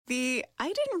the I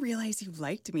didn't realize you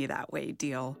liked me that way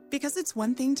deal. Because it's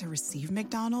one thing to receive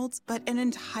McDonald's, but an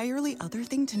entirely other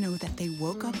thing to know that they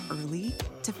woke up early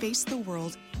to face the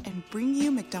world and bring you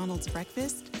McDonald's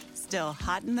breakfast still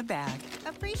hot in the bag.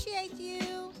 Appreciate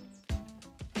you.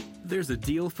 There's a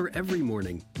deal for every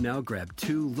morning. Now grab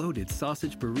 2 loaded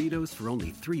sausage burritos for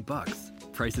only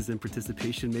 $3. Prices and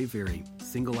participation may vary.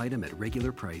 Single item at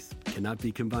regular price. Cannot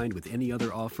be combined with any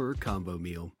other offer or combo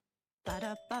meal.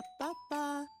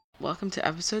 Ba-da-ba-ba-ba. Welcome to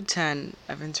episode 10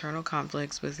 of Internal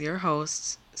Conflicts with your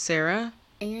hosts, Sarah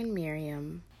And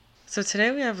Miriam. So today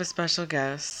we have a special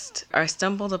guest. I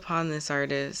stumbled upon this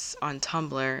artist on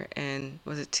Tumblr in,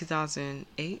 was it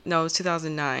 2008? No, it was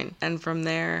 2009. And from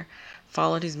there,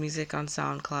 followed his music on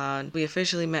SoundCloud. We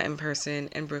officially met in person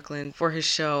in Brooklyn for his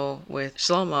show with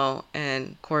Shlomo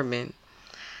and Corbin.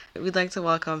 We'd like to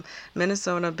welcome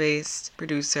Minnesota-based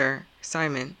producer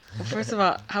Simon. Well, first of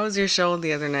all, how was your show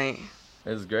the other night?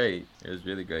 It was great. It was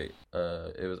really great.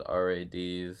 It was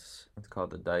RAD's. It's called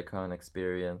the Daikon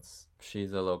Experience.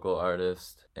 She's a local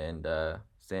artist and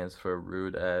stands for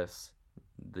rude ass,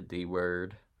 the D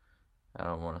word. I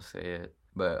don't want to say it,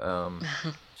 but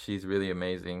she's really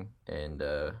amazing, and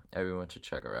everyone should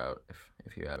check her out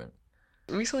if you haven't.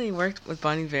 Recently you worked with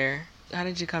Bon Iver. How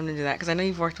did you come to do that? Because I know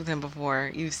you've worked with him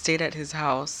before. You've stayed at his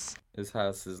house. His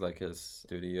house is like his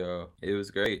studio. It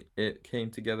was great. It came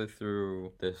together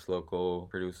through this local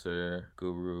producer,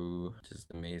 guru, just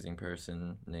amazing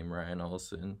person named Ryan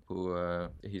Olson, who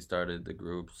he started the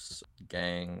groups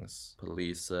Gangs,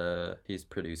 Police. He's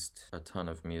produced a ton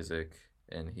of music,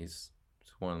 and he's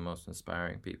one of the most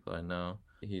inspiring people I know.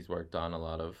 He's worked on a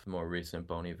lot of more recent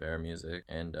Bon Iver music,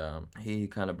 and he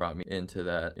kind of brought me into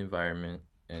that environment,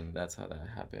 and that's how that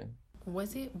happened.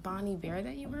 Was it Bon Iver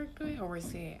that you worked with, or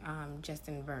was it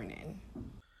Justin Vernon?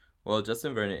 Well,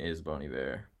 Justin Vernon is Bon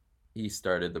Iver. He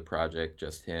started the project,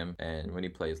 just him, and when he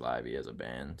plays live, he has a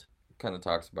band. Kind of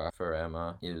talks about for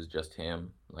Emma, it was just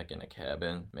him, like in a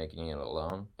cabin, making it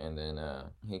alone. And then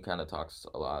he kind of talks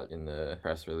a lot in the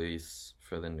press release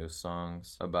for the new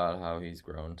songs about how he's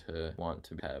grown to want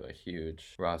to have a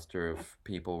huge roster of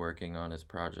people working on his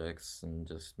projects and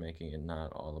just making it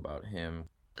not all about him.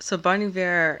 So Bon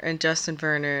Iver and Justin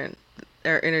Vernon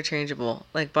are interchangeable.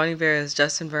 Like Bon Iver is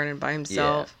Justin Vernon by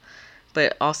himself,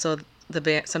 but also the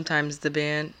band. Sometimes the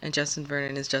band and Justin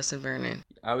Vernon is Justin Vernon.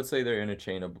 I would say they're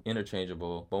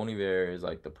interchangeable. Bon Iver is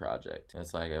like the project.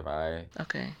 It's like if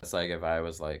I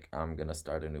was like, I'm gonna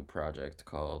start a new project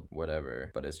called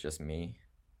whatever, but it's just me.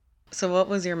 So what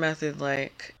was your method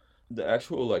like? The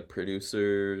actual like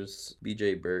producers,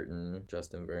 BJ Burton,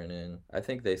 Justin Vernon, I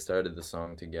think they started the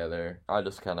song together. I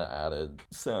just kind of added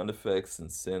sound effects and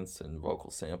synths and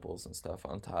vocal samples and stuff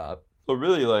on top. So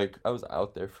really, like, I was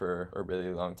out there for a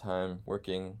really long time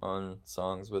working on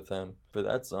songs with them. For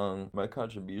that song, my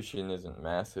contribution isn't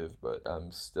massive, but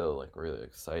I'm still like really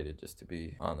excited just to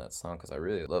be on that song because I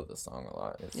really love the song a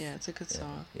lot. It's a good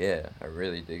song. Yeah, I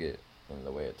really dig it. In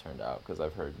the way it turned out, because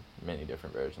I've heard many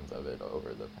different versions of it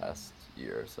over the past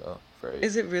year or so.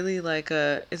 Is it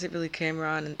really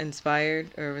Cameron inspired,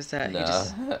 or was that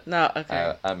No,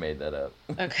 okay. I made that up.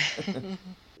 Okay.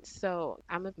 So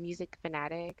I'm a music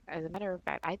fanatic. As a matter of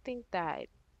fact, I think that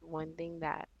one thing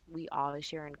that we all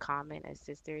share in common as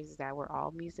sisters is that we're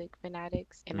all music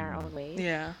fanatics in our own ways.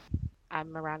 Yeah.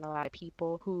 I'm around a lot of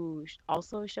people who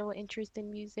also show interest in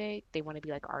music. They want to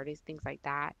be like artists, things like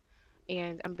that.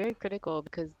 And I'm very critical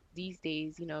because these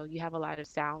days, you have a lot of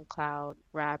SoundCloud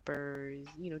rappers,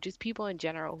 just people in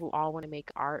general who all want to make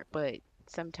art, but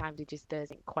sometimes it just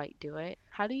doesn't quite do it.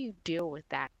 How do you deal with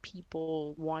that?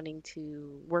 People wanting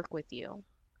to work with you?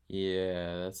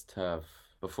 Yeah, that's tough.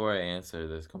 Before I answer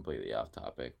this completely off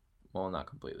topic, well, not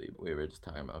completely, but we were just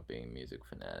talking about being music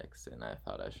fanatics, and I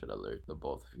thought I should alert the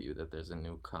both of you that there's a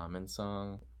new Common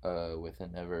song with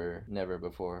a never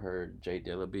before heard Jay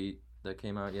Dilla beat that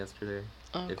came out yesterday.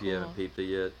 If cool. You haven't peeped it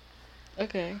yet.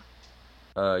 Okay.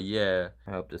 Yeah.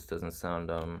 I hope this doesn't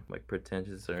sound like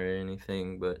pretentious or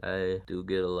anything, but I do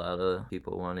get a lot of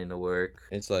people wanting to work.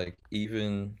 It's like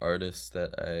even artists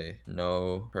that I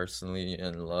know personally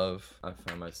and love, I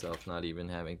find myself not even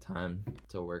having time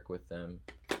to work with them.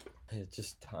 It's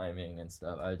just timing and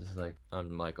stuff.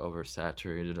 I'm like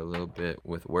oversaturated a little bit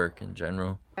with work in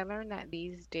general. I learned that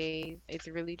these days it's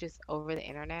really just over the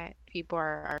internet. People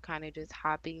are kind of just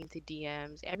hopping into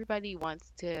DMs. Everybody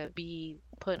wants to be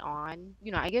put on.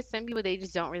 I guess some people, they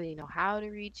just don't really know how to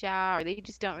reach out, or they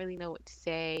just don't really know what to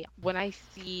say. When I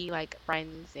see like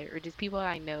friends or just people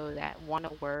I know that want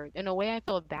to work, in a way I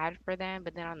feel bad for them,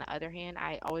 but then on the other hand,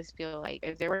 I always feel like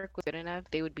if their work was good enough,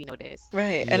 they would be noticed.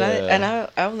 Right. And Yeah.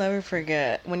 I'll never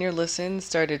forget when your listens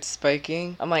started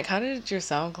spiking. I'm like, how did your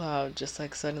SoundCloud just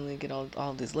like suddenly get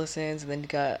all these listens, and then you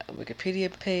got a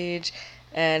Wikipedia page,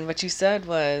 and what you said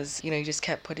was, you just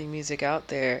kept putting music out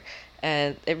there.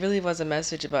 And it really was a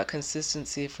message about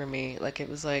consistency for me. Like, it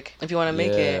was like, if you want to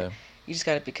make it, Yeah. you just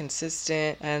got to be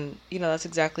consistent. And, that's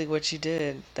exactly what you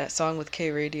did. That song with K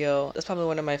Radio, that's probably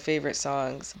one of my favorite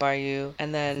songs by you. And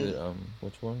Is then it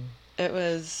which one? it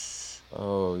was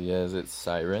Oh yeah, is it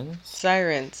Sirens?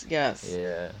 Sirens, yes.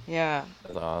 Yeah. Yeah.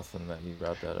 That's awesome that you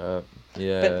brought that up. But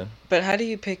Yeah. but how do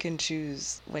you pick and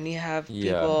choose when you have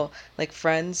Yeah. people like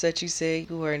friends that you say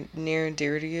who are near and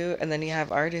dear to you, and then you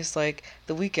have artists like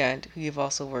The Weeknd who you've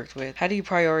also worked with? How do you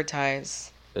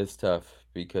prioritize? It's tough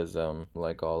because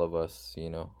like all of us,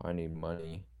 I need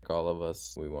money. Like all of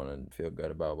us, we want to feel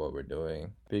good about what we're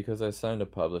doing. Because I signed a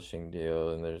publishing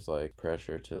deal and there's like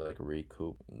pressure to like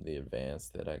recoup the advance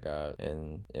that I got.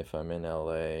 And if I'm in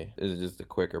LA, it's just a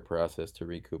quicker process to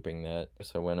recouping that.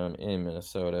 So when I'm in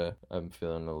Minnesota, I'm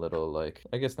feeling a little like,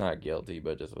 I guess not guilty,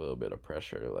 but just a little bit of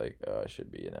pressure. Like, I should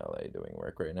be in LA doing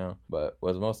work right now. But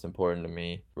what's most important to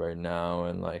me right now,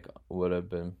 and like what I've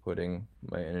been putting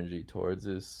my energy towards,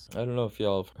 is, I don't know if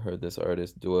y'all have heard this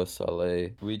artist, Dua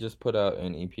Saleh. We just put out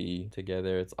an EP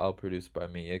together. It's all produced by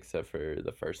me except for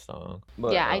the first song.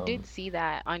 But Yeah, I did see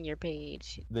that on your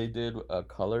page. they did a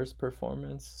colors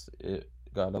performance. It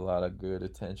got a lot of good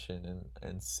attention,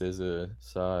 and SZA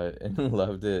saw it and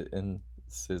loved it, and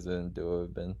SZA and Dua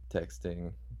have been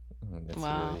texting, and it's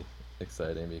Wow. really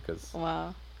exciting because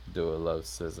Wow. Dua loves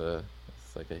SZA.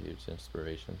 It's like a huge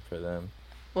inspiration for them.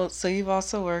 Well, so you've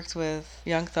also worked with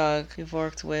Young Thug, you've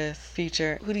worked with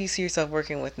Future. Who do you see yourself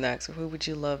working with next, or who would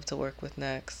you love to work with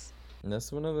next? And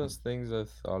that's one of those things I've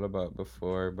thought about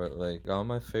before, but like all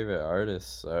my favorite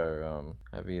artists are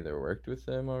I've either worked with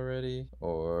them already,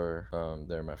 or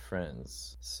they're my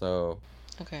friends. So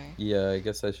Okay. yeah, I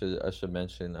guess I should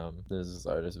mention there's this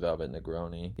artist, Velvet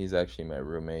Negroni. He's actually my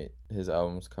roommate. His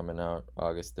album's coming out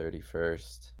August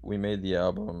 31st. We made the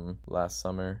album last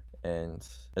summer, and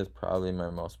it's probably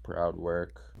my most proud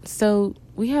work. So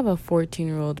we have a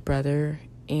 14-year-old brother,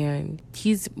 and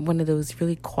he's one of those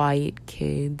really quiet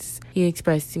kids. He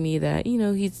expressed to me that,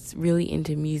 he's really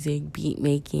into music, beat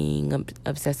making,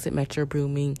 obsessed with Metro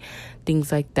Booming,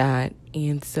 things like that.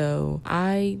 And so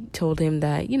I told him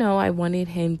that, I wanted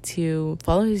him to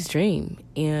follow his dream.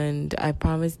 And I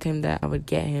promised him that I would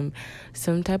get him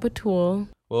some type of tool.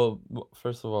 Well,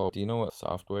 first of all, do you know what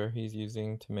software he's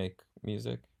using to make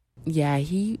music? Yeah,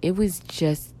 it was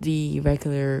just the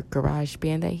regular garage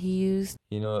band that he used.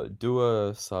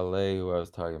 Dua Saleh, who I was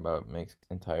talking about, makes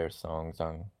entire songs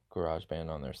on GarageBand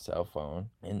on their cell phone.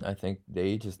 And I think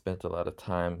they just spent a lot of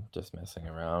time just messing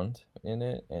around in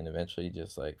it, and eventually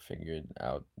just like figured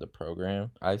out the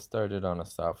program. I started on a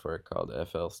software called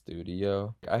FL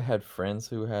Studio. I had friends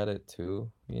who had it too,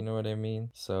 you know what I mean?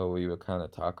 So we would kind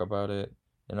of talk about it.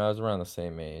 And I was around the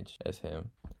same age as him.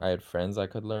 I had friends I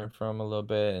could learn from a little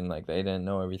bit, and like they didn't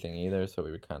know everything either, so we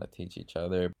would kind of teach each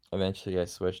other. Eventually, I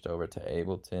switched over to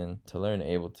Ableton. To learn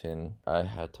Ableton, I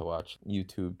had to watch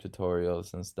YouTube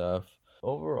tutorials and stuff.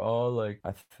 Overall, like,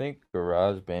 I think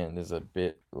GarageBand is a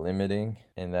bit limiting,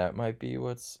 and that might be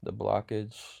what's the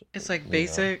blockage. It's like you know.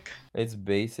 basic. It's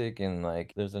basic, and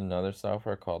like there's another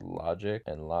software called Logic,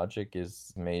 and Logic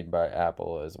is made by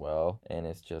Apple as well, and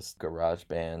it's just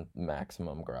GarageBand,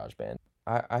 maximum GarageBand.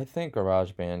 I think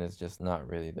GarageBand is just not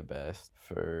really the best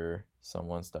for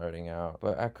someone starting out,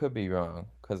 but I could be wrong,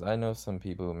 because I know some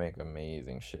people who make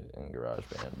amazing shit in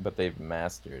GarageBand, but they've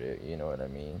mastered it, you know what I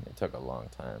mean? It took a long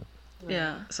time.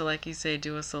 Yeah. So like you say,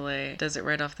 Dua Soleil does it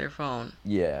right off their phone.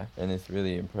 Yeah, and it's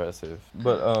really impressive.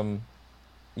 But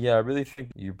yeah, I really think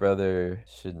your brother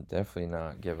should definitely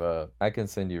not give up. I can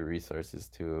send you resources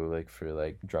too, like for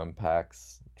like drum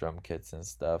packs, drum kits and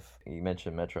stuff. You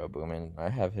mentioned Metro Boomin. I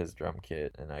have his drum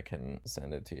kit and I can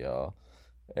send it to y'all.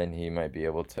 And he might be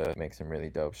able to make some really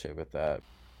dope shit with that.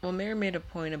 Well, Mayor made a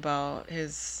point about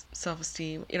his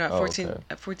self-esteem. At Oh, 14, okay.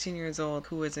 at 14 years old,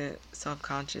 who isn't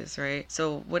self-conscious, right?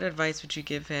 So what advice would you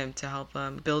give him to help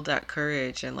him build that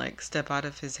courage and like step out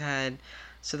of his head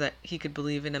so that he could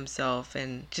believe in himself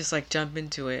and just like jump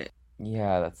into it?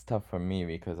 Yeah, that's tough for me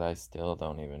because I still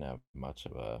don't even have much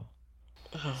of a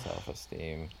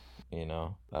self-esteem, I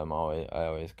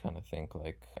always kind of think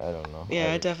like, I don't know.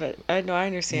 Yeah, I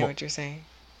understand Mo- what you're saying.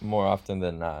 More often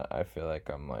than not, I feel like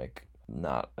I'm like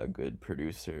not a good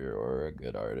producer or a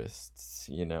good artist,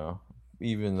 you know?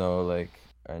 Even though, like,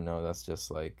 I know that's just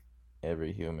like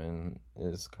every human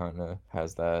is kind of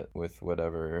has that with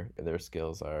whatever their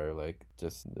skills are, like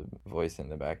just the voice in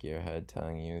the back of your head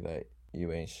telling you that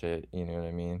you ain't shit, you know what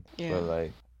I mean? Yeah. But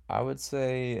like I would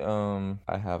say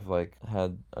I have like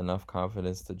had enough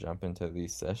confidence to jump into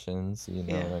these sessions, you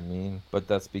know Yeah. what I mean? But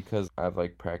that's because I've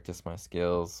like practiced my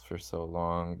skills for so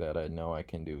long that I know I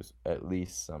can do at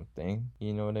least something,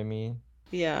 you know what I mean?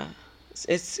 Yeah.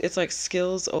 It's like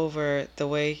skills over the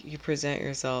way you present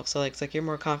yourself. So like it's like you're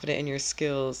more confident in your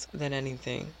skills than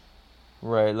anything.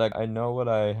 Right, like I know what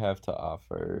I have to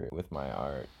offer with my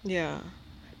art. Yeah.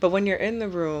 But when you're in the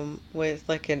room with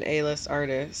like an A-list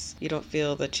artist, you don't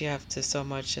feel that you have to so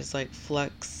much as like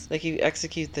flex. Like you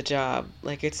execute the job.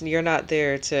 Like it's you're not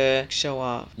there to show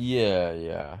off. Yeah,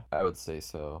 yeah, I would say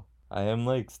so. I am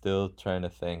like still trying to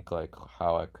think like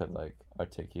how I could like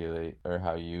articulate or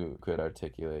how you could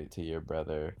articulate to your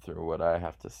brother through what I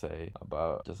have to say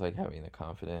about just like having the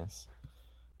confidence.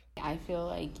 I feel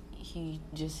like he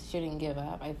just shouldn't give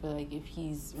up. I feel like if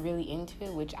he's really into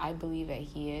it, which I believe that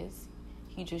he is,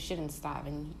 he just shouldn't stop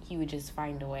and he would just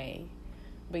find a way.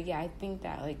 But yeah, I think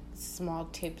that like small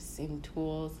tips and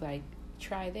tools, like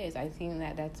try this, I think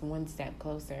that that's one step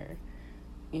closer,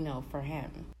 for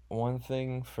him. One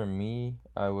thing for me,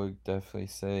 I would definitely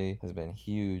say has been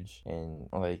huge and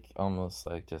like almost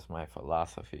like just my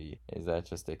philosophy is that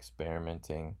just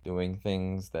experimenting, doing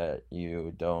things that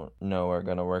you don't know are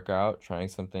gonna work out, trying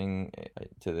something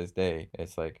to this day.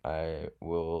 It's like I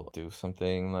will do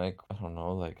something like, I don't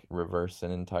know, like reverse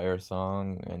an entire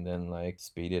song and then like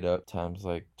speed it up times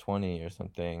like 20 or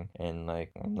something. And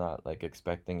like I'm not like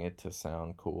expecting it to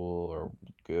sound cool or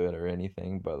good or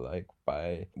anything, but like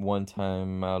by one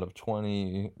time out of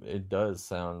 20 it does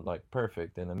sound like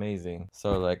perfect and amazing.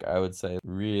 So like I would say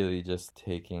really just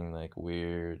taking like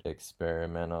weird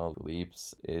experimental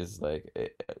leaps is like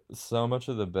so much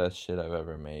of the best shit I've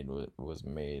ever made was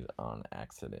made on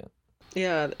accident.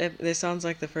 Yeah, it sounds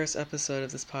like the first episode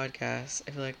of this podcast.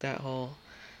 I feel like that whole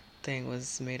thing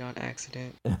was made on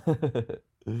accident.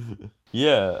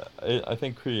 Yeah, I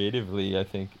think creatively, I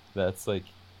think that's like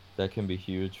that can be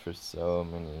huge for so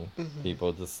many Hmm.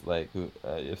 people. Just like who,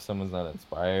 if someone's not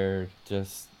inspired,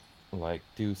 just like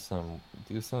do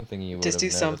something you would Just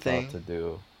have do never thought something. to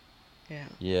do. Yeah.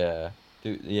 Yeah.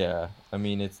 Dude, yeah. I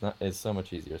mean, it's so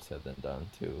much easier said than done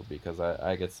too, because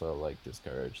I get so like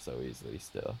discouraged so easily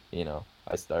still. You know,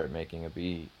 I start making a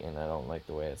beat and I don't like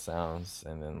the way it sounds,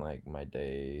 and then like my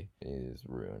day is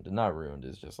ruined. Not ruined,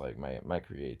 it's just like my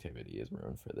creativity is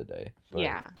ruined for the day. But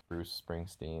Yeah. Bruce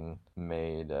Springsteen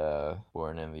made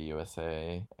Born in the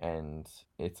USA, and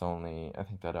it's only, I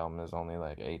think that album is only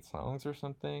like 8 songs or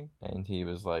something, and he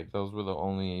was like, those were the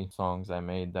only songs I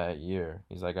made that year.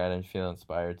 He's like, I didn't feel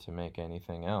inspired to make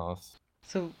anything else.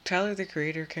 So Tyler the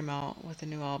Creator came out with a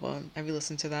new album. Have you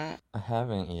listened to that? I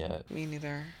haven't yet. Me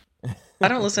neither. I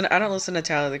don't listen to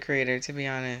Tyler the Creator, to be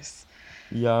honest.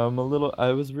 Yeah,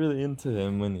 I was really into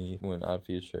him when Odd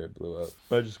Future blew up.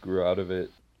 I just grew out of it.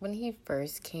 When he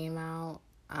first came out,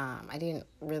 I didn't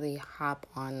really hop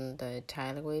on the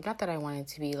Tyler wave. Not that I wanted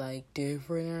to be like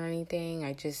different or anything.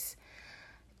 I just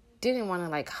didn't want to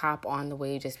like hop on the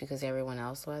wave just because everyone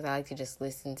else was. I like to just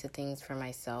listen to things for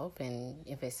myself, and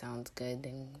if it sounds good,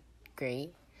 then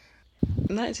great.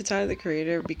 I'm not into Tyler the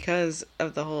Creator because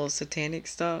of the whole satanic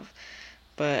stuff.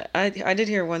 But I did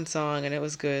hear one song and it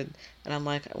was good. And I'm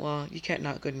like, well, you can't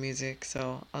knock good music,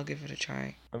 so I'll give it a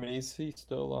try. I mean, is he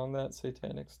still on that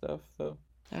satanic stuff though?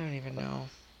 I don't even know.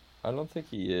 I don't think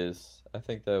he is. I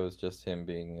think that was just him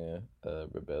being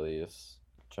rebellious,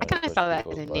 I trying to kind of push saw that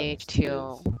people's in the news buttons to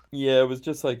too. his. Yeah, it was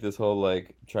just like this whole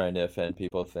like trying to offend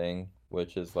people thing,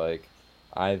 which is like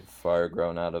I've far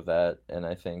grown out of that, and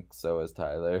I think so has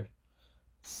Tyler.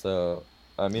 So,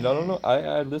 I mean, I don't know.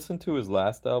 I listened to his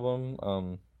last album,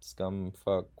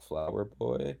 Scumfuck Flower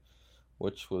Boy,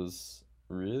 which was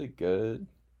really good,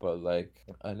 but like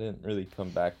I didn't really come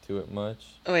back to it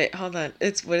much. Oh, wait, hold on.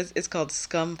 It's called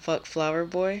Scum Fuck Flower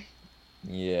Boy.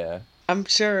 Yeah. I'm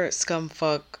sure Scum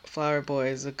Fuck Flower Boy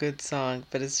is a good song,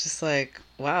 but it's just like,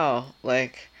 wow,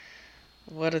 like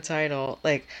what a title.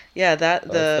 Like, yeah, that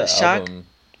Oh, that's the the shock. album.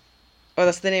 Oh,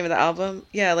 that's the name of the album?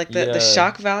 Yeah, like Yeah. the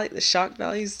shock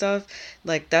value stuff,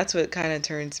 like that's what kind of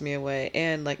turns me away.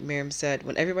 And like Miriam said,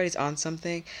 when everybody's on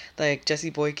something, like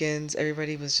Jesse Boykins,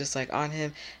 everybody was just like on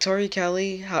him. Tori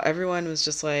Kelly, how everyone was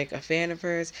just like a fan of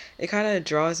hers, it kind of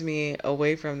draws me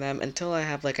away from them until I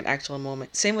have like an actual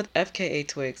moment. Same with FKA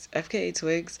Twigs. FKA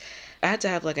Twigs, I had to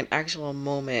have like an actual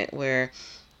moment where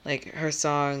like her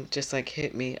song just like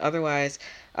hit me. Otherwise,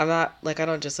 I'm not like I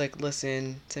don't just like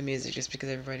listen to music just because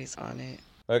everybody's on it.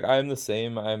 Like I'm the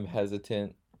same. I'm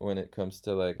hesitant when it comes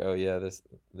to like, oh yeah,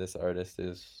 this artist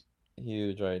is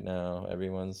huge right now.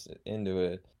 Everyone's into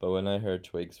it. But when I heard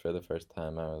Twigs for the first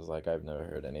time, I was like, I've never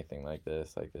heard anything like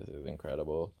this. Like this is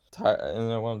incredible.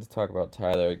 And I wanted to talk about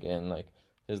Tyler again. Like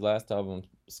his last album,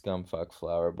 Scumfuck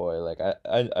Flower Boy. Like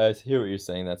I hear what you're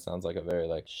saying. That sounds like a very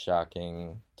like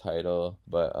shocking title.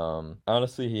 But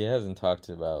honestly, he hasn't talked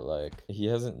about like he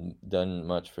hasn't done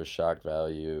much for shock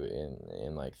value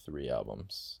in like 3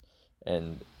 albums.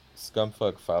 And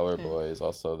Scumfuck Flower Okay. Boy is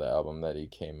also the album that he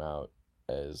came out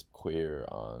as queer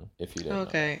on, if you didn't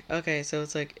know that. Okay, so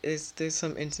it's like there's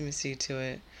some intimacy to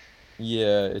it.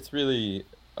 Yeah, it's really,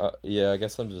 yeah, I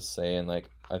guess I'm just saying, like,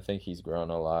 I think he's grown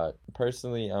a lot.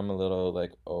 Personally, I'm a little,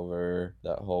 like, over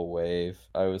that whole wave.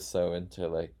 I was so into,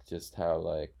 like, just how,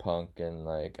 like, punk and,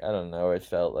 like, I don't know, it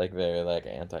felt like very, like,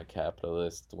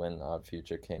 anti-capitalist when Odd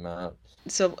Future came out.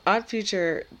 So Odd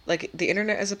Future, like the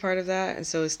internet is a part of that, and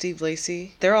so is Steve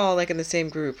Lacy. They're all like in the same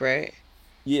group, right?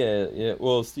 Yeah, yeah.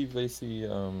 Well, Steve Lacy,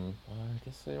 I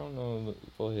guess I don't know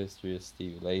the full history of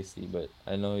Steve Lacy, but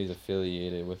I know he's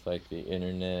affiliated with like the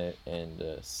internet and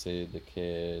Sid the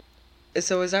Kid.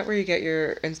 So is that where you get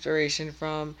your inspiration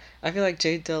from? I feel like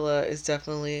Jay Dilla is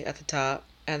definitely at the top.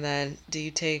 And then do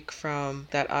you take from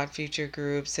that Odd Future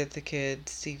group, Sid the Kid,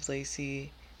 Steve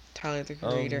Lacy, Tyler the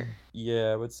Creator?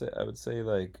 Yeah, I would say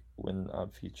like when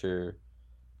Odd Future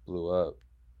blew up,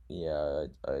 yeah,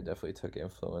 I definitely took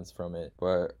influence from it.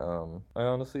 But I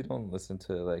honestly don't listen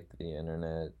to like the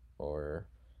internet or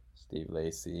Steve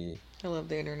Lacy. I love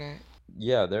the internet.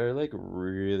 Yeah, they're like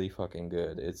really fucking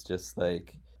good. It's just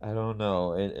like I don't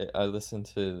know. I listen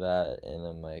to that and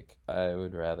I'm like I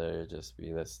would rather just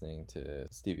be listening to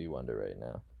Stevie Wonder right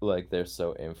now. Like they're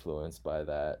so influenced by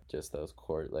that, just those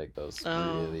chord like those Oh.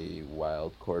 really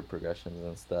wild chord progressions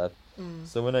and stuff. Mm.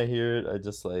 So when I hear it, I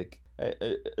just like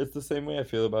it's the same way I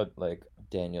feel about like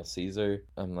Daniel Caesar.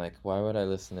 I'm like, why would I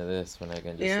listen to this when I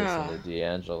can just Yeah. listen to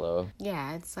D'Angelo?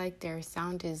 Yeah, it's like their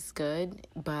sound is good,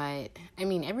 but I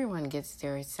mean, everyone gets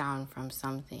their sound from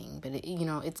something. But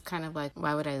it's kind of like,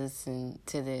 why would I listen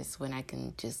to this when I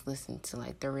can just listen to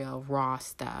like the real raw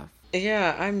stuff?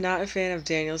 Yeah, I'm not a fan of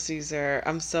Daniel Caesar.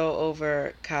 I'm so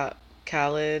over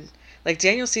Khaled. Like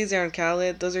Daniel Caesar and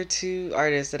Khaled, those are two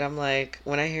artists that I'm like,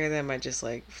 when I hear them, I just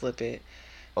like flip it.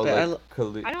 Oh, But like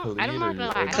I don't Khalid know if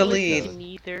or I don't like listen Khalid. to Kevin.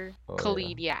 neither Oh yeah.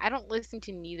 Khalid. Yeah, I don't listen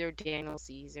to neither Daniel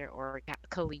Caesar or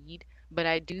Khalid, but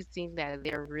I do think that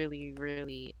they're really,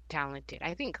 really talented.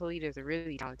 I think Khalid is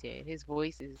really talented. His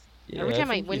voice is every Yeah, I time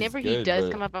think he's whenever he good, does but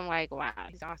come up, I'm like, wow,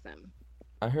 he's awesome.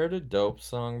 I heard a dope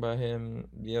song by him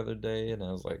the other day and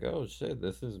I was like, "Oh shit,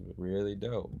 this is really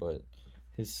dope." But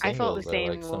his I felt the singles are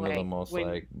like same some of the way most when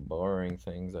like boring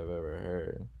things I've ever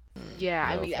heard. yeah,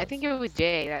 I No mean, I offense. think it was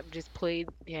Jay that just played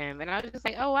him, and I was just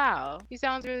like, oh wow, he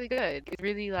sounds really good. It's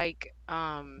really like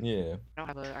Yeah. I don't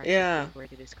have an Yeah. artistic word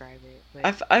to describe it, I, but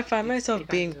f- I find it myself sounds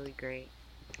being really great.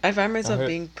 I find I myself heard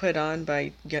being put on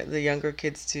by the younger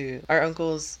kids too. Our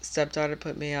uncle's stepdaughter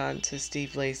put me on to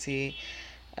Steve Lacy,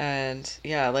 and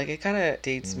yeah, like it kind of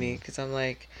dates me mm, because I'm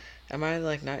like, am I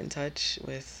like not in touch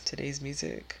with today's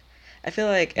music? I I've feel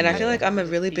like yeah. I'm a listened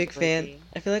to really Steve big fan. lately.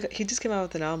 I feel like he just came out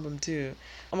with an album too.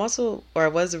 I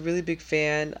was a really big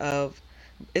fan of.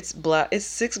 It's black. It's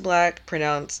Six Black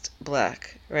pronounced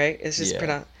black, right? It's just Yeah.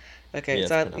 pronounced. Okay, Yeah, it's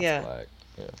so pronounced yeah. black.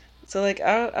 Yeah. So like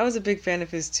I was a big fan of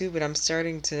his too, but I'm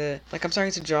starting to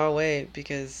draw away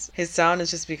because his sound is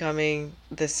just becoming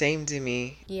the same to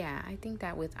me. Yeah, I think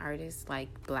that with artists like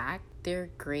Black, they're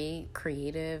great,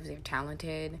 creative, they're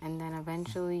talented, and then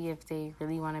eventually, if they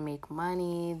really want to make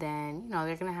money, then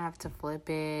they're gonna have to flip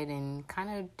it and kind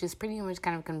of just pretty much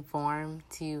kind of conform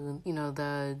to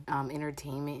the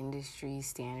entertainment industry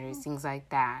standards, things like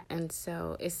that. And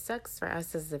so it sucks for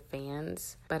us as the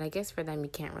fans, but I guess for them, you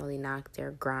can't really knock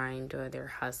their grind or their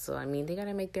hustle. I mean, they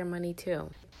gotta make their money too.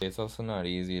 It's also not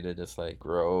easy to just like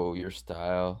grow your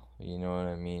style, you know what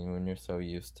I mean, when you're so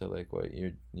used to like what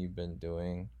you've been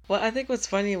doing. Well, I think what's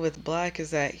funny with Black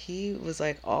is that he was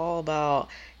like all about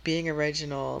being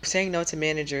original, saying no to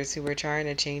managers who were trying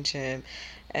to change him,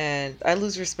 and I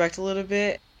lose respect a little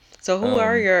bit. So Um, who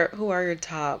are your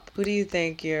top? Who do you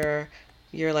think you're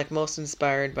like most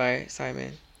inspired by,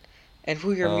 Simon? And um,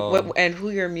 who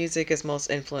your music is most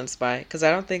influenced by? Because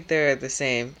I don't think they're the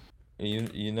same.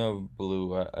 you know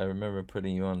Blue, I remember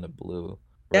putting you on the Blue,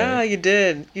 Yeah, right? you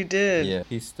did. You did. Yeah,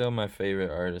 he's still my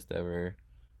favorite artist ever,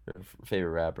 or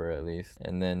favorite rapper at least.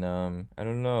 And then I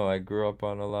don't know, I grew up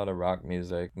on a lot of rock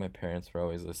music. My parents were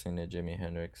always listening to Jimi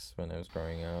Hendrix when I was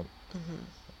growing up. Hmm.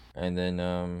 And then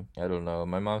I don't know.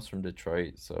 My mom's from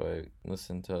Detroit, so I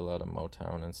listened to a lot of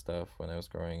Motown and stuff when I was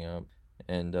growing up.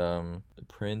 And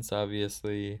Prince,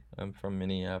 obviously. I'm from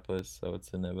Minneapolis, so it's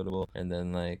inevitable. And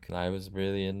then like I was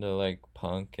really into like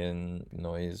punk and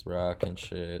noise rock and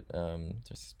shit. There's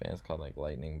these bands called like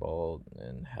Lightning Bolt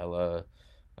and Hella.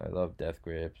 I love Death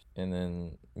Grip. And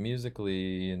then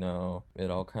musically, it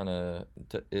all kind of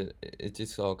it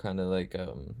just all kind of like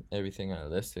everything I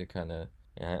listed kind of.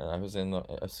 I was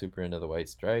super into the White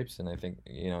Stripes, and I think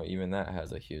even that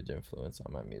has a huge influence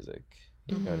on my music.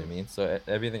 You know what I Hmm. mean? So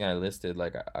everything I listed,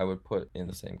 like I would put in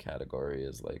the same category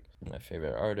as like my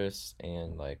favorite artists,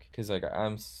 and like, cause like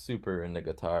I'm super into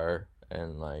guitar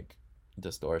and like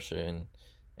distortion,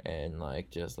 and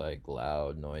like just like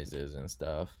loud noises and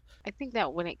stuff. I think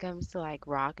that when it comes to like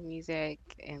rock music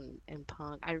and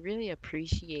punk, I really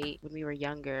appreciate when we were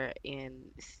younger and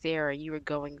Sarah, you were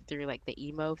going through like the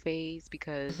emo phase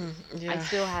because Hmm. I Yeah.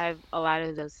 still have a lot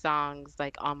of those songs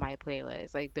like on my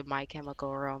playlist, like the My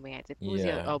Chemical Romance. If it was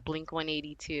the other, Yeah, oh, Blink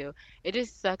 182. It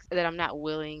just sucks that I'm not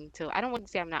willing to, I don't want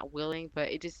to say I'm not willing, but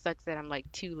it just sucks that I'm like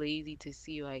too lazy to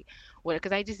see like what,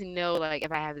 because I just know like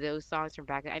if I have those songs from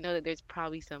back then, I know that there's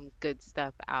probably some good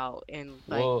stuff out, and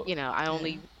like well, I Yeah.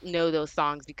 only know those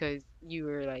songs because you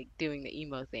were like doing the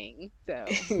emo thing.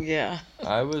 So Yeah.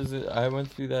 I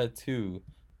went through that too.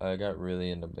 I got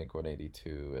really into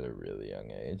Blink-182 at a really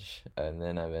young age, and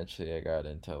then eventually I got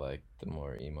into like the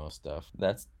more emo stuff.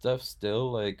 That stuff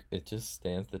still like it just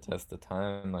stands the test of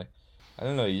time. Like I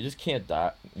don't know, you just can't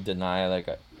deny like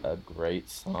a great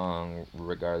song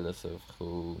regardless of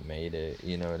who made it.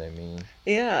 You know what I mean?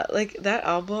 Yeah, like that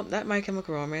album, that My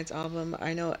Chemical Romance album,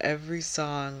 I know every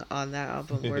song on that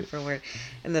album word for word.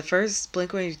 And the first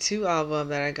Blink-182 album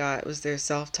that I got was their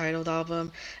self-titled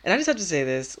album. And I just have to say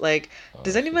this, like, Oh,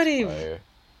 does that shit's anybody fire.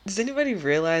 does anybody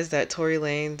realize that Tory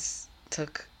Lanez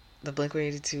took the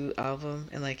Blink-182 album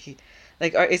and like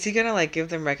is he gonna like give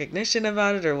them recognition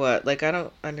about it or what? Like I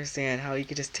don't understand how you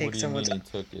could just What take do you someone's. mean he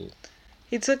took it?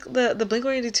 He took the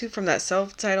Blink-182 from that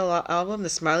self-titled album, the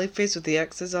smiley face with the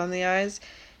X's on the eyes,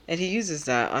 and he uses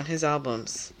that on his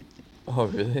albums. Oh,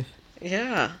 really?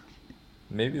 Yeah.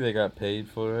 Maybe they got paid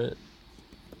for it.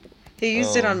 He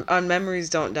used it Oh, on Memories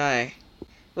Don't Die,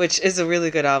 which is a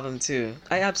really good album too.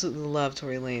 I absolutely love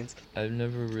Tory Lanez. I've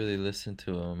never really listened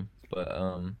to him, but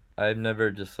I've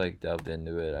never just like delved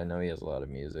into it. I know he has a lot of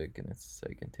music and it's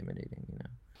like intimidating,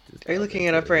 just Are you delve looking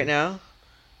it into up it. right now?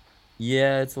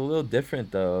 Yeah, it's a little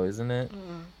different though, isn't it?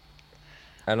 Mm.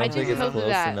 I I don't think just it's hope Uh, close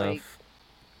that like enough.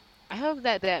 I hope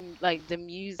that like the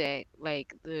music,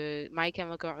 like the My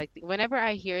Chemical, like whenever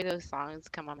I hear those songs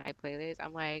come on my playlist,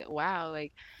 I'm like, wow,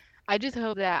 like I just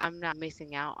hope that I'm not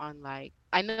missing out on like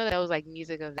I know that was like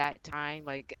music of that time,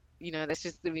 like that's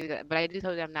just the music, but I just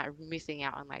hope that I'm not missing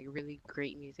out on like really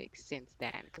great music since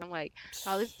then. Because I'm like,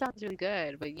 oh, this sounds really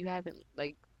good, but you haven't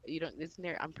like you don't. Isn't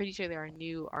there? I'm pretty sure there are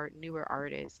newer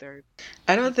artists or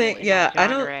I don't people think. in that Yeah,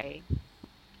 genre.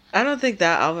 I don't think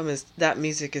that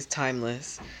music is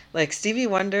timeless. Like Stevie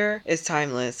Wonder is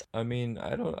timeless. I mean,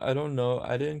 I don't know.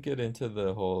 I didn't get into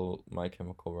the whole My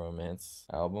Chemical Romance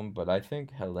album, but I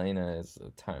think Helena is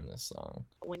a timeless song.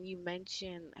 When you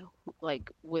mention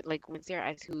like with like when Sarah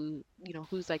asks who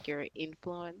who's like your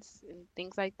influence and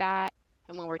things like that,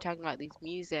 and when we're talking about these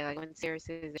music, like when Sarah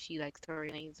says that she likes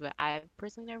Tory Lanez, but I've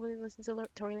personally never really listened to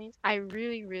Tory Lanez, I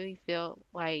really feel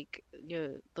like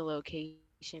the location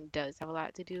does have a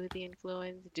lot to do with the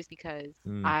influence, just because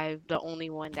Mm, I'm the only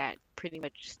one that pretty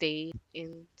much stayed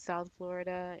in South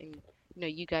Florida, and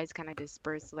you guys kind of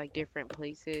dispersed to like different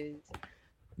places,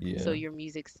 so yeah. your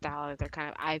music styles are kind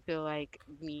of, I feel like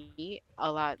me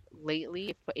a lot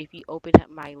lately, if you open up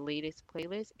my latest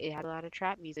playlist, it has a lot of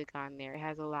trap music on there. It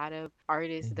has a lot of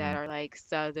artists that Mm-hmm. are like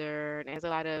southern. It has a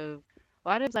lot of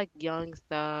like Young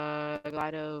Thug, a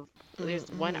lot of, there's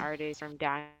one Mm-hmm. artist from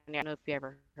down there, I don't know if you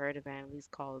ever heard of him.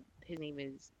 His name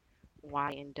is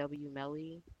YNW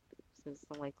Melly. So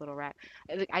some like little rap.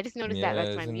 I just noticed that Yeah,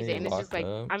 that's my isn't music, he and it's just locked like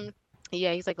up?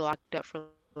 yeah, he's like locked up for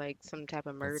like some type of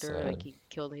murder. That's Like he sad. killed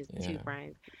his two Yeah.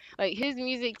 friends. Like his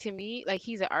music to me, like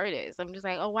he's an artist. I'm just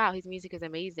like, oh wow, his music is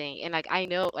amazing. And like I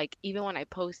know, like even when I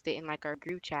post it in like our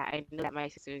group chat, I know that my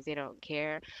sisters they don't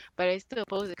care, but I still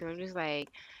post it because I'm just like,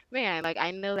 man, like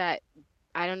I know that.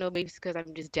 I don't know, maybe it's because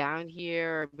I'm just down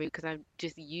here, or maybe because I'm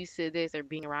just used to this or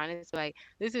being around this. But like,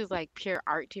 this is like pure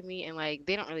art to me, and like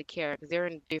they don't really care because they're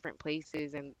in different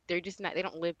places and they're just not. They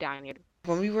don't live down here.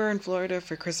 When we were in Florida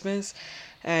for Christmas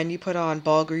and you put on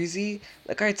Ball Greasy,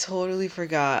 like I totally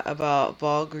forgot about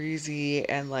Ball Greasy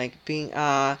and like being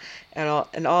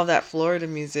and all that Florida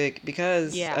music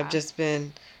because I've Yeah. just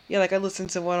been, yeah, like I listened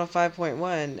to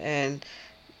 105.1 and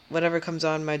whatever comes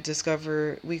on my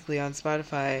Discover Weekly on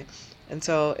Spotify. And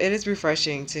so it is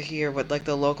refreshing to hear what like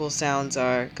the local sounds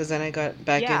are, because then I got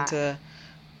back Yeah. into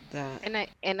that.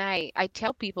 And I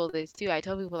tell people this too. I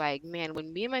tell people like, man,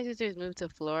 when me and my sisters moved to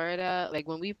Florida, like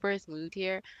when we first moved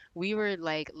here, we were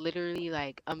like literally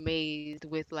like amazed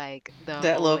with like the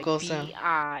That whole like local sound.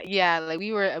 BI. Yeah, like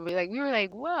we were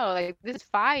like, whoa, like this is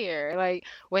fire. Like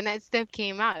when that stuff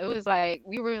came out, it was like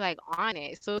we were like on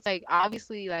it. So it's like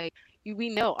obviously like we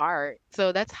know art.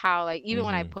 So that's how like even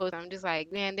when I Mm-hmm. post, I'm just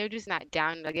like, man, they're just not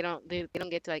down. Like they don't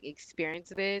get to like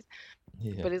experience this.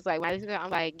 Yeah. But it's like when I listen to it, I'm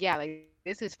like, yeah, like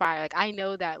this is fire. Like I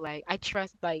know that like I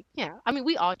trust like yeah. I mean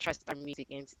we all trust our music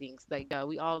instincts. Like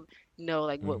we all know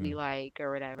like what Mm-hmm. we like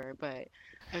or whatever. But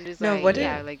I'm just No, like, Yeah.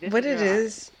 yeah, like this what is it real art.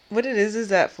 is what it is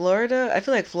that Florida, I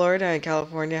feel like Florida and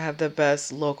California have the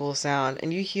best local sound,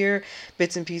 and you hear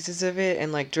bits and pieces of it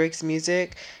in like Drake's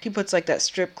music. He puts like that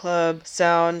strip club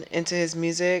sound into his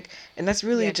music, and that's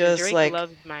really Yeah, because just Drake like,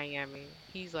 loves Miami.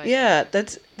 He's like yeah,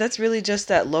 Miami. that's really just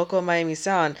that local Miami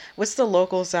sound. What's the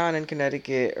local sound in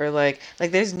Connecticut? Or like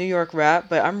there's New York rap,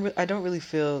 but I don't really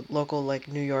feel local like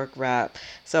New York rap.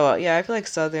 So yeah, I feel like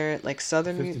southern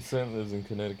 50 Cent lives in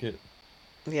Connecticut.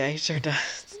 yeah, he sure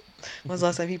does. When's the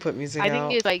last time he put music I think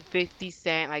out? it's like 50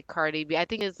 Cent, like Cardi B. I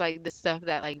think it's like the stuff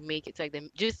that like make it to like the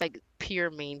just like pure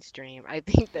mainstream. I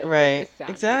think that's like the Right.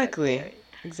 sound he has Exactly. there.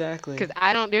 Exactly. Cause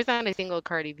I don't, there's not a single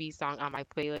Cardi B song on my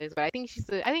playlist, but I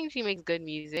think she makes good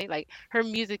music. Like her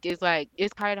music is like,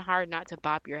 it's kind of hard not to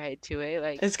bop your head to it.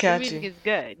 Like It's her music catchy. is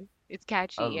good. It's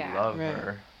I catchy, yeah. love Right.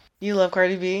 her. You love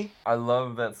Cardi B? I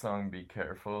love that song Be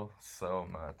Careful so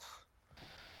much.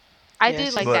 I Yeah,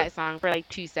 did like she's But that song for like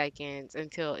 2 seconds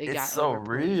until it it's got so overplayed.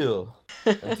 real.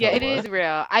 Yeah, Until it is what?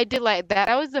 real. I did like that.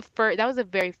 That was the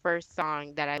very first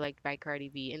song that I liked by Cardi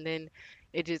B. And then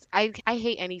it just I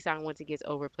hate any song once it gets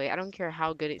overplayed. I don't care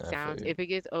how good it I feel sounds. you. If it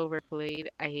gets overplayed,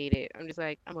 I hate it. I'm just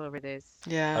like, I'm over this.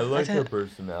 I Yeah, I like tell her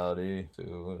personality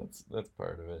too. That's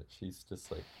part of it. She's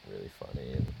just like really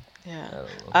funny and yeah. I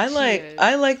don't know. She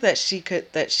I is. like that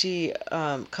she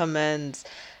commends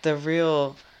the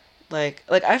real like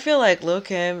I feel like Lil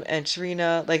Kim and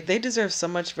Trina, like they deserve so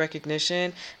much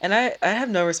recognition, and I have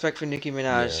no respect for Nicki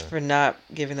Minaj Yeah. for not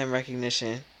giving them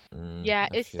recognition. Yeah,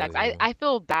 I it feel sucks. I, you. I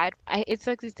feel bad. It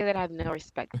sucks to say that I have no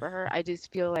respect for her. I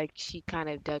just feel like she kind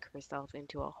of dug herself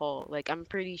into a hole. Like I'm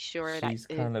pretty sure that She's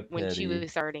kind of when she was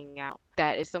petty. starting out,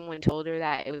 that if someone told her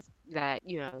that it was that,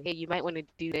 hey, you might want to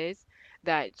do this,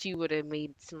 that she would have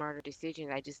made smarter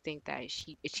decisions. I just think that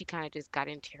she kind of just got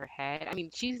into her head. I mean,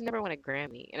 she's never won a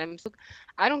Grammy, and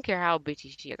I don't care how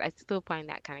bitchy she is. I still find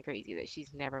that kind of crazy that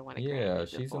she's never won a Yeah, Grammy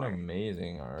she's an before.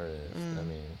 amazing artist. I Mm.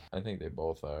 mean, I think they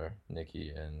both are, Nicki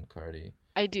and Cardi.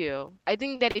 I do. I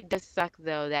think that it does suck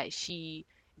though that she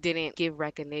didn't give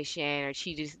recognition or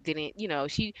she just didn't,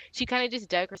 she kind of just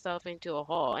dug herself into a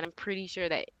hole. And I'm pretty sure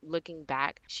that looking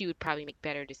back, she would probably make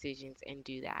better decisions and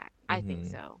do that. I think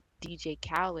Mm-hmm. so. DJ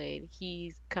Khaled,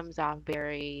 he comes off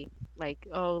very like,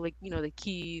 oh, like, the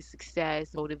keys,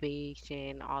 success,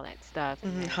 motivation, all that stuff.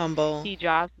 And Mhm, then humble. he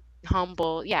drops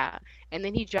humble, yeah. And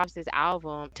then he drops his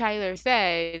album. Tyler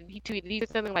said he said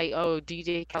something like, "Oh,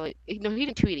 DJ Khaled." No, he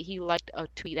didn't tweet it. He liked a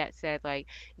tweet that said like,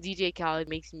 "DJ Khaled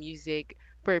makes music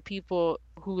for people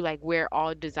who like wear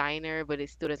all designer, but it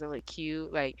still doesn't look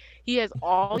cute." Like he has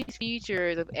all these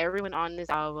features of everyone on this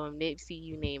album, Nipsey,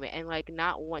 you name it, and like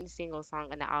not one single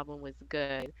song on the album was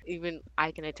good. Even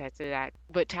I can attest to that.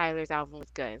 But Tyler's album was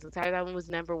good. So Tyler's album was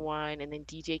number one, and then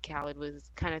DJ Khaled was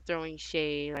kind of throwing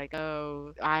shade, like,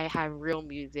 "Oh, I have real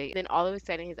music." Then all of a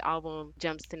sudden, his album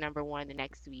jumps to number one the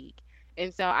next week.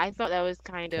 And so I thought that was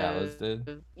kind Khaled's of, did.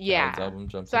 yeah. Khaled's album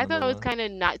So jumped I to thought that number was one. kind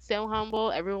of not so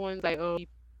humble. Everyone's like, "Oh, he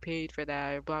paid for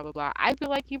that," or blah blah blah. I feel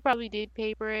like he probably did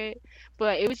pay for it,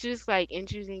 but it was just like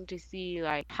interesting to see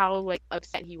like how like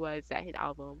upset he was that his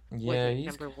album Yeah, wasn't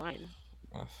he's. number one.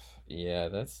 Ugh, yeah,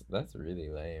 that's really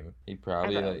lame. He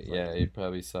I probably thought it like was yeah, lame. he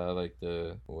probably saw like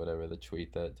the whatever the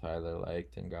tweet that Tyler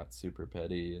liked and got super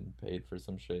petty and paid for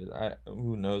some shit. I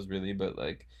who knows really, but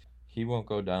like he won't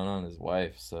go down on his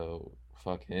wife, so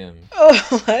fuck him.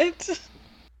 Oh, what?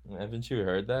 Haven't you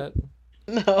heard that?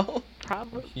 No.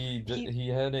 Probably he. He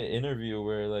had an interview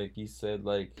where like he said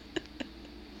like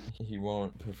he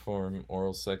won't perform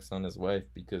oral sex on his wife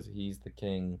because he's the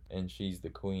king and she's the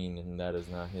queen and that is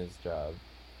not his job.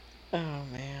 Oh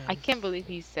I man. can't believe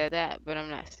he said that, but I'm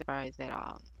not surprised at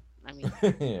all. I mean,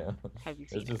 Yeah. have you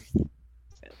It's seen just her?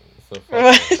 So. so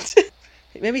fucked up. What?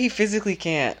 Maybe he physically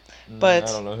can't, I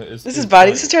but don't know. this is His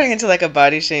body. This is point. turning into like a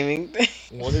body shaming thing.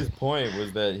 Well, his point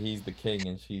was that he's the king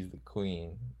and she's the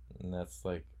queen, and that's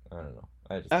like I don't know.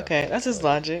 I just thought Okay, that was that's his funny.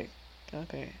 logic.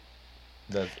 Okay.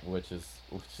 That's which is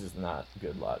not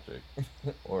good logic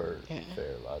or Yeah.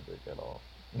 fair logic at all.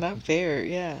 Not fair,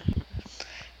 yeah.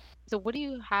 So what do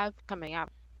you have coming out?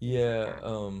 Yeah,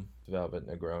 Velvet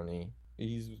Negroni.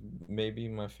 He's maybe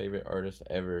my favorite artist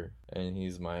ever, and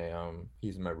he's my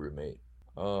roommate.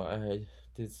 I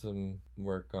did some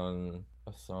work on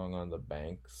a song on the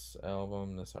Banks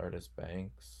album, this artist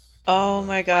Banks. Oh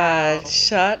my God, Wow.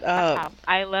 shut up. Wow.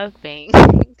 I love Banks.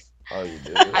 Oh, you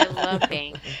do? I love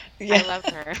Banks. I Yeah. love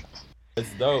her.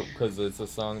 It's dope because it's a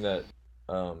song that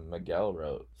Miguel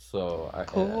wrote, so that I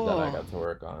Cool. got to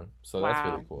work on. So that's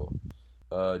really Wow. cool.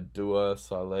 Dua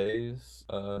Saleh's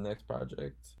next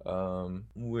project.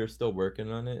 We're still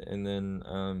working on it, and then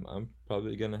I'm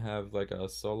probably gonna have like a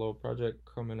solo project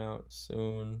coming out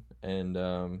soon. And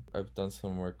I've done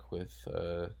some work with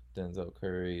Denzel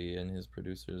Curry and his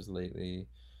producers lately.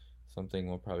 Something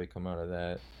will probably come out of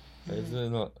that. There's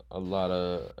been a lot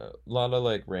of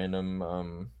like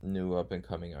random new up and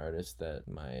coming artists that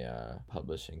my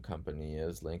publishing company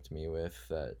has linked me with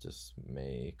that just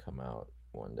may come out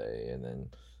one day, and then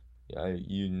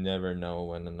you never know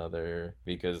when another,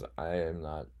 because I am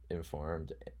not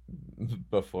informed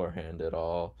beforehand at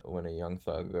all when a Young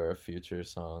Thug or a Future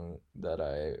song that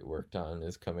I worked on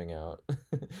is coming out.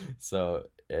 So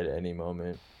at any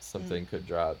moment something could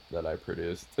drop that I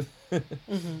produced. Any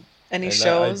And I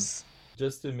shows?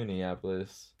 just in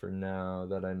Minneapolis for now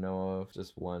that I know of,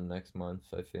 just one next month,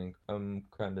 I think. I'm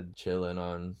kind of chilling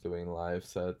on doing live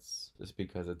sets just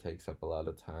because it takes up a lot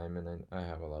of time, and then I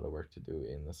have a lot of work to do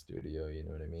in the studio, you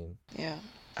know what I mean? Yeah.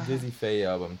 Dizzy Faye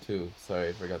album too. Sorry,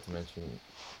 I forgot to mention.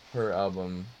 Her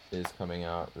album is coming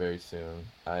out very soon.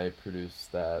 I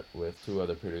produced that with two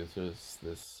other producers,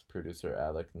 this producer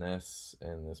Alec Ness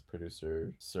and this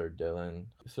producer Sir Dylan.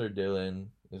 Sir Dylan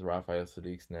is Raphael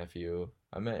Sadiq's nephew.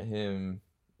 I met him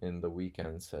in the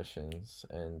weekend sessions,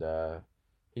 and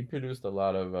he produced a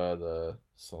lot of the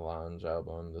Solange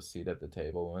album, the Seat at the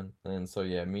Table one. And so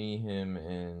yeah, me, him,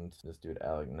 and this dude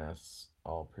Alec Ness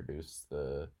all produced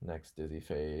the next Dizzy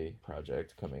Faye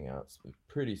project coming out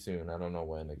pretty soon. I don't know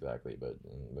when exactly, but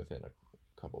within a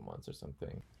couple months or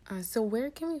something. So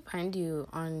where can we find you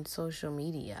on social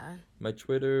media? My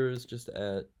Twitter is just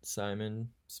at Simon,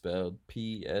 spelled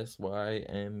Psymun,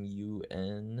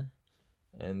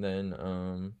 and then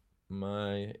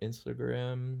my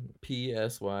Instagram,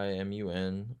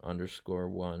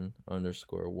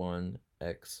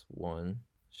 PSYMUN_1_1X1.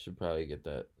 Should probably get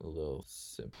that a little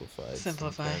simplified.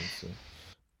 Simplify. sometime soon.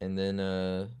 And then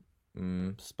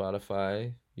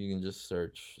Spotify. You can just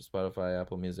search Spotify,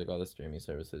 Apple Music, all the streaming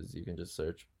services. You can just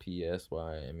search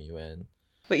PSYMUN.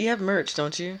 But you have merch,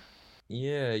 don't you?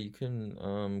 Yeah, you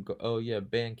can go. Oh yeah,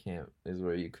 Bandcamp is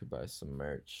where you could buy some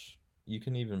merch. You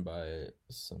can even buy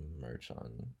some merch on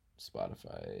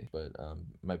Spotify, but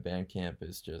my Bandcamp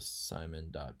is just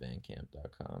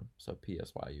simon.bandcamp.com. So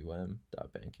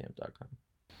PSYUM.bandcamp.com.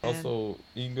 Also,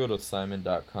 you can go to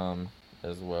simon.com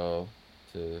as well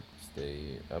to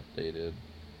stay updated.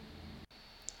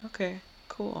 Okay,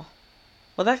 cool.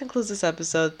 Well, that concludes this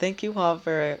episode. Thank you all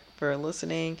for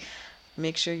listening.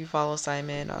 Make sure you follow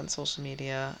Simon on social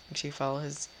media. Make sure you follow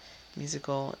his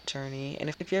musical journey. And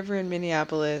if you're ever in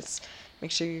Minneapolis, make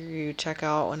sure you check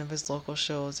out one of his local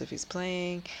shows if he's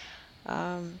playing.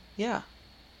 Yeah.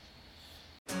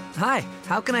 Hi,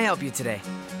 how can I help you today?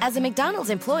 As a McDonald's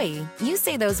employee, you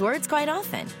say those words quite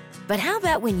often. But how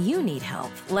about when you need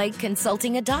help, like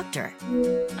consulting a doctor?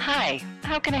 Hi,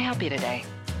 how can I help you today?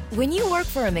 When you work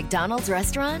for a McDonald's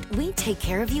restaurant, we take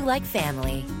care of you like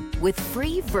family. With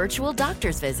free virtual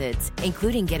doctor's visits,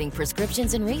 including getting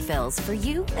prescriptions and refills for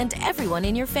you and everyone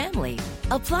in your family.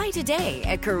 Apply today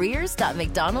at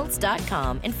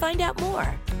careers.mcdonalds.com and find out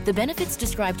more. The benefits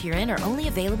described herein are only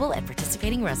available at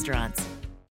participating restaurants.